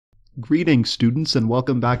Greetings students, and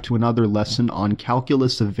welcome back to another lesson on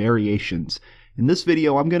calculus of variations. In this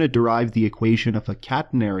video I'm going to derive the equation of a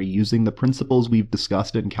catenary using the principles we've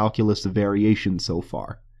discussed in calculus of variations so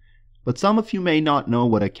far. But some of you may not know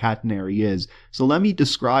what a catenary is, so let me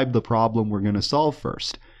describe the problem we're going to solve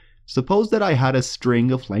first. Suppose that I had a string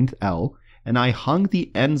of length L, and I hung the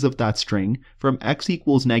ends of that string from x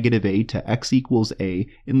equals negative a to x equals a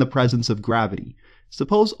in the presence of gravity.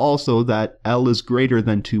 Suppose also that L is greater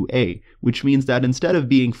than 2a, which means that instead of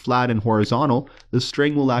being flat and horizontal, the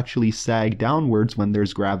string will actually sag downwards when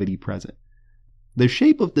there's gravity present. The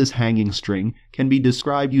shape of this hanging string can be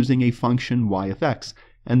described using a function y of x,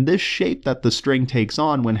 and this shape that the string takes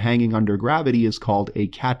on when hanging under gravity is called a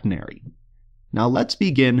catenary. Now let's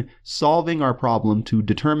begin solving our problem to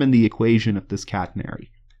determine the equation of this catenary.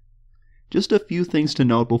 Just a few things to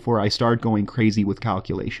note before I start going crazy with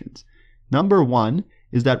calculations. Number one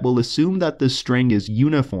is that we'll assume that this string is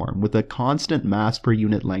uniform with a constant mass per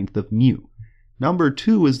unit length of mu. Number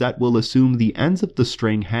two is that we'll assume the ends of the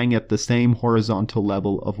string hang at the same horizontal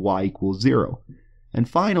level of y equals 0. And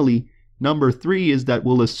finally, number three is that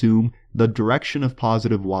we'll assume the direction of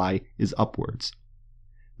positive y is upwards.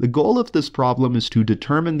 The goal of this problem is to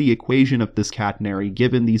determine the equation of this catenary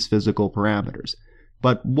given these physical parameters.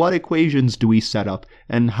 But what equations do we set up,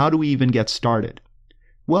 and how do we even get started?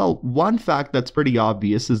 Well, one fact that's pretty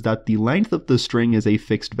obvious is that the length of the string is a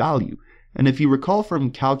fixed value, and if you recall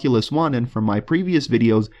from Calculus 1 and from my previous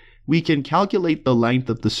videos, we can calculate the length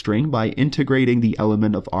of the string by integrating the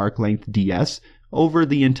element of arc length ds over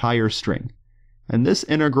the entire string. And this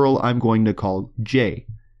integral I'm going to call j.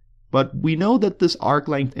 But we know that this arc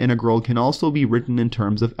length integral can also be written in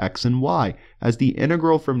terms of x and y, as the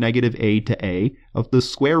integral from negative a to a of the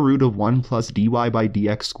square root of 1 plus dy by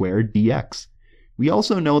dx squared dx. We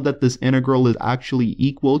also know that this integral is actually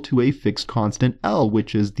equal to a fixed constant L,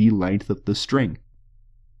 which is the length of the string.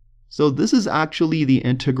 So this is actually the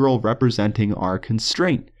integral representing our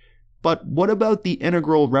constraint. But what about the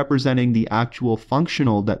integral representing the actual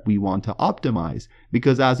functional that we want to optimize?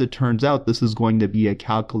 Because as it turns out, this is going to be a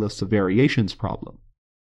calculus of variations problem.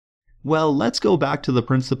 Well, let's go back to the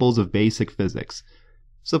principles of basic physics.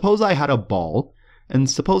 Suppose I had a ball, and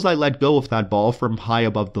suppose I let go of that ball from high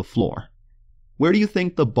above the floor. Where do you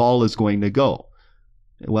think the ball is going to go?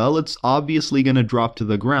 Well, it's obviously going to drop to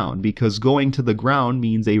the ground, because going to the ground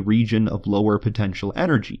means a region of lower potential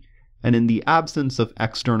energy. And in the absence of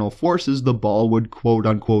external forces, the ball would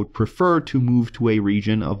quote-unquote prefer to move to a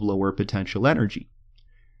region of lower potential energy.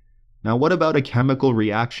 Now what about a chemical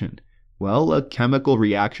reaction? Well, a chemical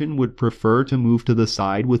reaction would prefer to move to the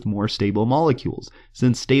side with more stable molecules,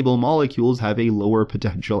 since stable molecules have a lower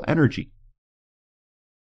potential energy.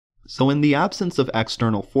 So in the absence of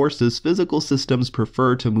external forces, physical systems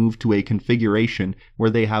prefer to move to a configuration where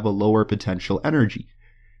they have a lower potential energy.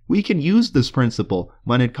 We can use this principle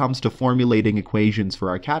when it comes to formulating equations for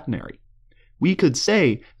our catenary. We could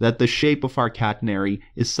say that the shape of our catenary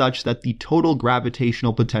is such that the total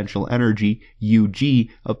gravitational potential energy, Ug,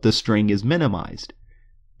 of the string is minimized.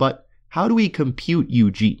 But how do we compute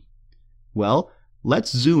Ug? Well,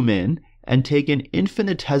 let's zoom in and take an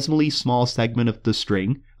infinitesimally small segment of the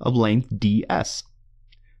string of length ds.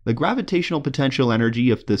 The gravitational potential energy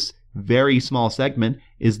of this very small segment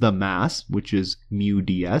is the mass, which is mu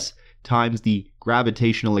ds, times the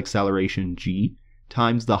gravitational acceleration g,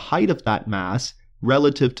 times the height of that mass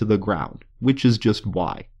relative to the ground, which is just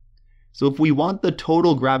y. So if we want the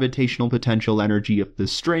total gravitational potential energy of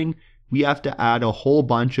this string, we have to add a whole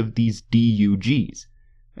bunch of these dugs.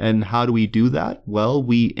 And how do we do that? Well,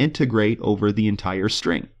 we integrate over the entire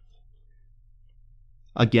string.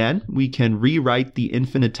 Again, we can rewrite the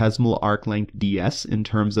infinitesimal arc length ds in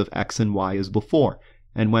terms of x and y as before.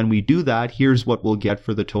 And when we do that, here's what we'll get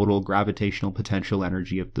for the total gravitational potential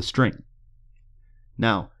energy of the string.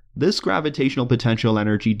 Now, this gravitational potential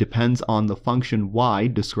energy depends on the function y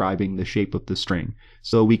describing the shape of the string.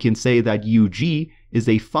 So we can say that Ug is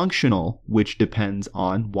a functional which depends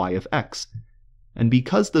on y of x. And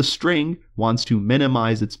because the string wants to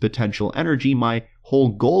minimize its potential energy, my whole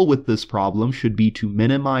goal with this problem should be to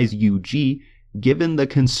minimize Ug given the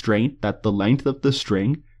constraint that the length of the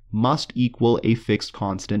string must equal a fixed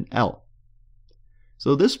constant L.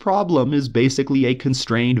 So this problem is basically a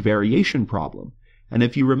constrained variation problem. And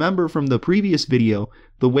if you remember from the previous video,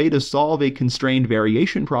 the way to solve a constrained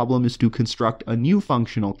variation problem is to construct a new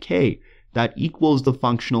functional k that equals the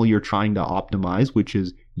functional you're trying to optimize, which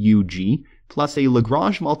is Ug, plus a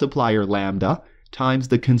Lagrange multiplier lambda times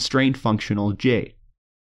the constraint functional j.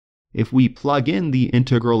 If we plug in the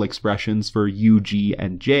integral expressions for Ug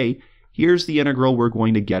and j, here's the integral we're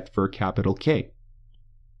going to get for capital K.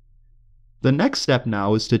 The next step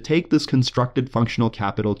now is to take this constructed functional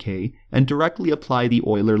capital K and directly apply the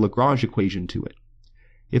Euler-Lagrange equation to it.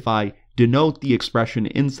 If I denote the expression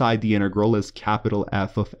inside the integral as capital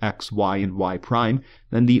F of x, y, and y prime,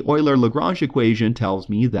 then the Euler-Lagrange equation tells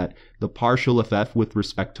me that the partial of f with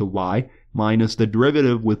respect to y minus the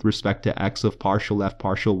derivative with respect to x of partial f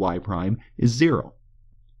partial y prime is 0.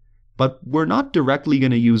 But we're not directly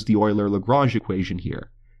going to use the Euler-Lagrange equation here.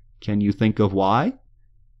 Can you think of why?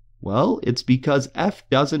 Well, it's because f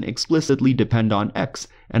doesn't explicitly depend on x,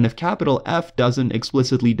 and if capital F doesn't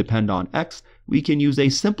explicitly depend on x, we can use a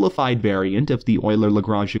simplified variant of the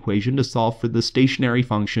Euler-Lagrange equation to solve for the stationary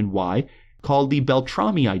function y called the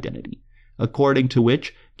Beltrami Identity, according to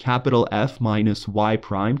which capital F minus y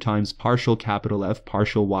prime times partial capital F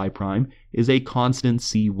partial y prime is a constant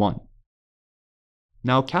c1.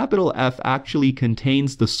 Now capital F actually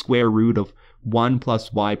contains the square root of 1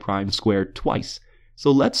 plus y prime squared twice.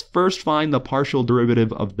 So let's first find the partial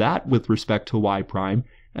derivative of that with respect to y prime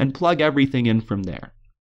and plug everything in from there.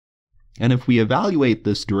 And if we evaluate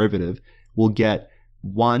this derivative, we'll get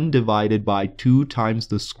 1 divided by 2 times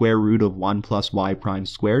the square root of 1 plus y prime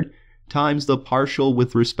squared times the partial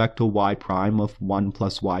with respect to y prime of 1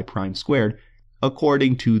 plus y prime squared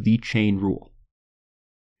according to the chain rule.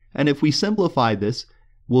 And if we simplify this,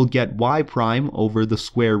 we'll get y prime over the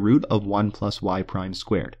square root of 1 plus y prime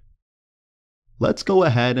squared. Let's go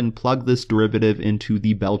ahead and plug this derivative into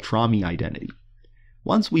the Beltrami identity.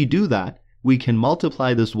 Once we do that, we can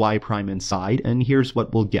multiply this y prime inside, and here's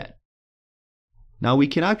what we'll get. Now we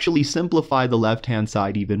can actually simplify the left-hand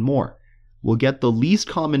side even more. We'll get the least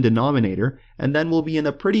common denominator, and then we'll be in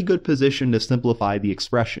a pretty good position to simplify the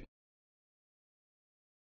expression.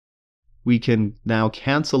 We can now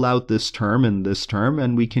cancel out this term,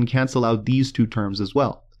 and we can cancel out these two terms as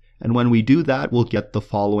well. And when we do that, we'll get the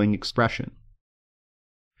following expression.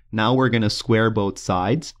 Now we're going to square both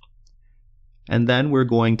sides, and then we're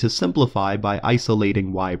going to simplify by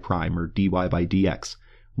isolating y prime, or dy by dx.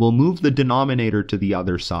 We'll move the denominator to the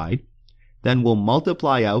other side, then we'll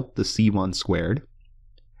multiply out the c1 squared,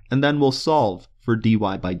 and then we'll solve for dy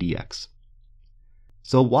by dx.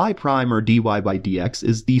 So y prime, or dy by dx,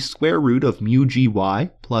 is the square root of mu gy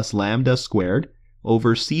plus lambda squared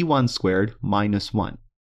over c1 squared minus 1.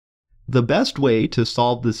 The best way to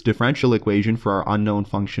solve this differential equation for our unknown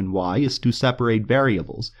function y is to separate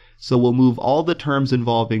variables. So we'll move all the terms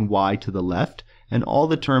involving y to the left and all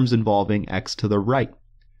the terms involving x to the right.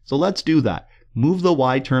 So let's do that. Move the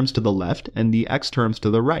y terms to the left and the x terms to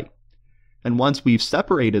the right. And once we've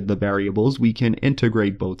separated the variables, we can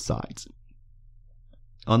integrate both sides.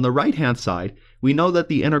 On the right-hand side, we know that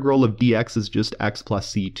the integral of dx is just x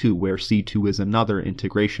plus c2, where c2 is another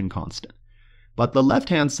integration constant. But the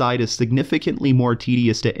left-hand side is significantly more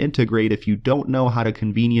tedious to integrate if you don't know how to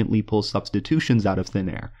conveniently pull substitutions out of thin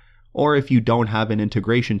air, or if you don't have an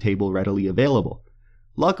integration table readily available.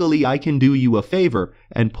 Luckily, I can do you a favor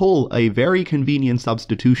and pull a very convenient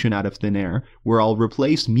substitution out of thin air, where I'll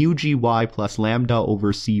replace mu gy plus lambda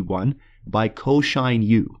over c1 by cosine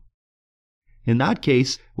u. In that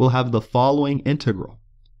case, we'll have the following integral.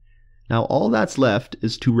 Now all that's left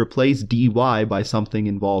is to replace dy by something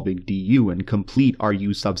involving du and complete our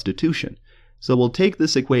u substitution. So we'll take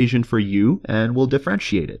this equation for u and we'll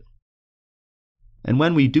differentiate it. And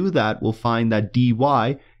when we do that, we'll find that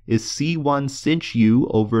dy is c1 sinh u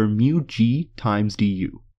over mu g times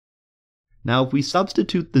du. Now if we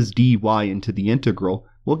substitute this dy into the integral,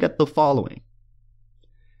 we'll get the following.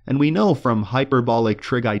 And we know from hyperbolic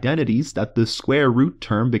trig identities that the square root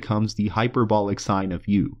term becomes the hyperbolic sign of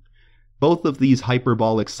u. Both of these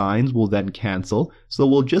hyperbolic signs will then cancel, so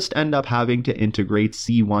we'll just end up having to integrate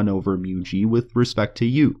c1 over mu g with respect to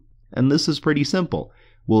u. And this is pretty simple.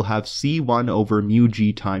 We'll have c1 over mu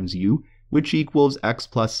g times u, which equals x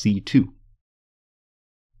plus c2.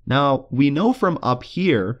 Now, we know from up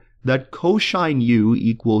here that cosine u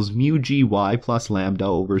equals mu gy plus lambda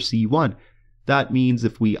over c1. That means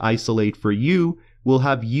if we isolate for u, we'll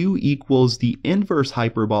have u equals the inverse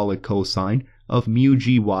hyperbolic cosine of mu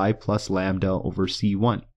gy plus lambda over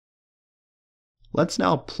c1. Let's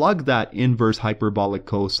now plug that inverse hyperbolic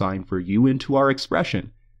cosine for u into our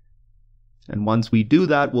expression. And once we do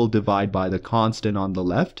that, we'll divide by the constant on the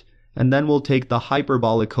left, and then we'll take the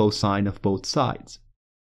hyperbolic cosine of both sides.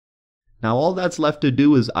 Now all that's left to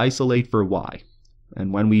do is isolate for y.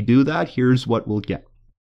 And when we do that, here's what we'll get.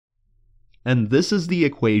 And this is the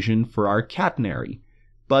equation for our catenary.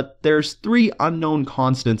 But there's three unknown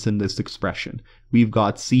constants in this expression. We've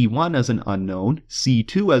got c1 as an unknown,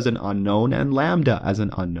 c2 as an unknown, and lambda as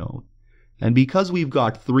an unknown. And because we've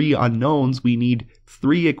got three unknowns, we need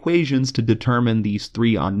three equations to determine these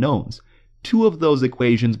three unknowns. Two of those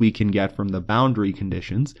equations we can get from the boundary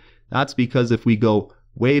conditions. That's because if we go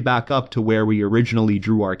way back up to where we originally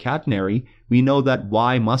drew our catenary, we know that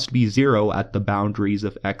y must be 0 at the boundaries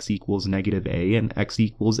of x equals negative a and x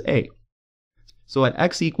equals a. So at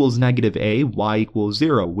x equals negative a, y equals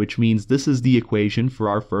 0, which means this is the equation for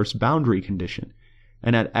our first boundary condition.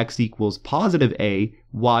 And at x equals positive a,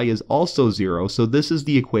 y is also 0, so this is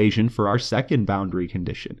the equation for our second boundary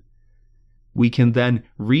condition. We can then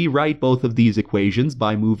rewrite both of these equations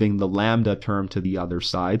by moving the lambda term to the other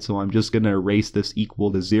side, so I'm just going to erase this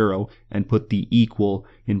equal to 0 and put the equal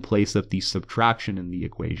in place of the subtraction in the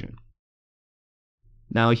equation.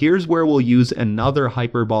 Now here's where we'll use another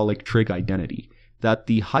hyperbolic trig identity, that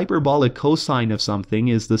the hyperbolic cosine of something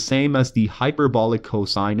is the same as the hyperbolic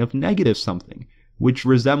cosine of negative something, which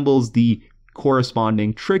resembles the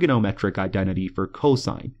corresponding trigonometric identity for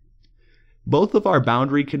cosine. Both of our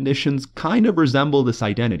boundary conditions kind of resemble this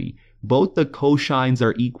identity. Both the cosines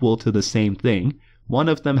are equal to the same thing. One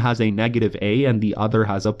of them has a negative a and the other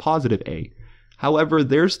has a positive a. However,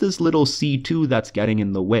 there's this little c2 that's getting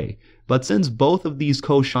in the way. But since both of these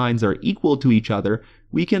cosines are equal to each other,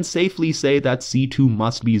 we can safely say that c2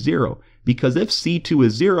 must be 0. Because if c2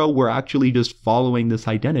 is 0, we're actually just following this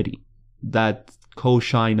identity, that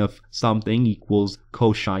cosine of something equals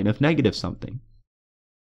cosine of negative something.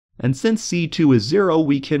 And since c2 is 0,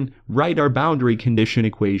 we can write our boundary condition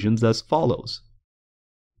equations as follows.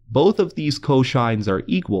 Both of these cosines are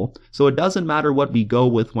equal, so it doesn't matter what we go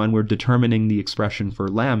with when we're determining the expression for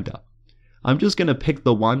lambda. I'm just going to pick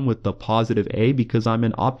the one with the positive a because I'm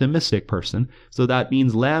an optimistic person, so that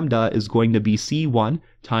means lambda is going to be c1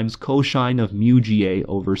 times cosine of mu ga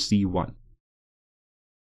over c1.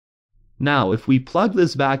 Now, if we plug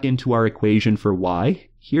this back into our equation for y,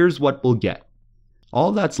 here's what we'll get.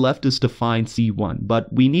 All that's left is to find c1,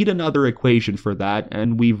 but we need another equation for that,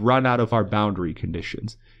 and we've run out of our boundary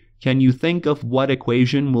conditions. Can you think of what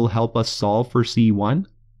equation will help us solve for c1?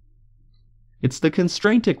 It's the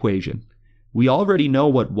constraint equation. We already know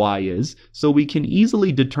what y is, so we can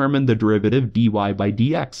easily determine the derivative dy by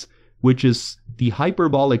dx, which is the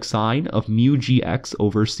hyperbolic sine of mu gx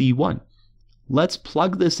over c1. Let's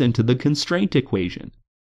plug this into the constraint equation.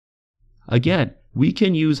 Again, we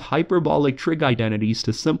can use hyperbolic trig identities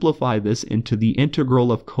to simplify this into the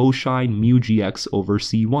integral of cosine mu gx over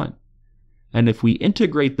c1. And if we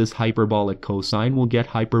integrate this hyperbolic cosine, we'll get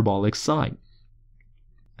hyperbolic sine.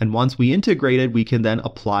 And once we integrate it, we can then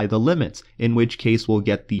apply the limits, in which case we'll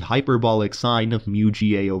get the hyperbolic sine of mu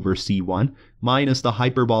ga over c1 minus the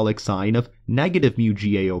hyperbolic sine of negative mu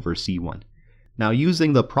ga over c1. Now,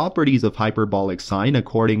 using the properties of hyperbolic sine,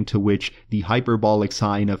 according to which the hyperbolic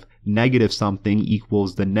sine of negative something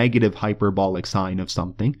equals the negative hyperbolic sine of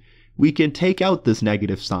something, we can take out this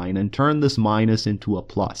negative sign and turn this minus into a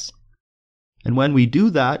plus. And when we do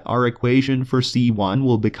that, our equation for c1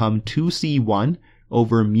 will become 2c1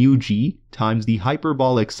 over mu g times the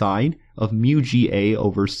hyperbolic sine of mu ga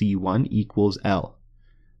over c1 equals L.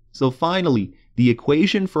 So finally, the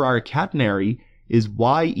equation for our catenary is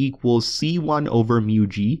y equals c1 over mu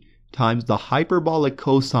g times the hyperbolic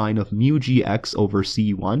cosine of mu gx over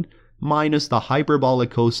c1 minus the hyperbolic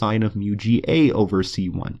cosine of mu ga over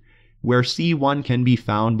c1, where c1 can be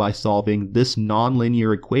found by solving this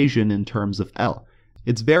nonlinear equation in terms of L.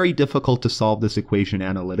 It's very difficult to solve this equation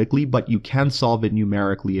analytically, but you can solve it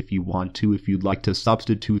numerically if you want to, if you'd like to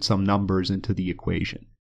substitute some numbers into the equation.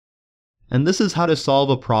 And this is how to solve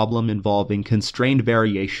a problem involving constrained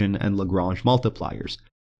variation and Lagrange multipliers.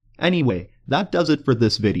 Anyway, that does it for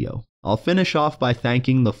this video. I'll finish off by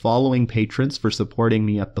thanking the following patrons for supporting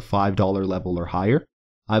me at the $5 level or higher.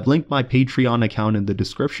 I've linked my Patreon account in the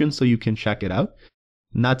description so you can check it out.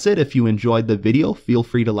 And that's it. If you enjoyed the video, feel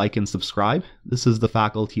free to like and subscribe. This is the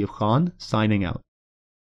Faculty of Khan, signing out.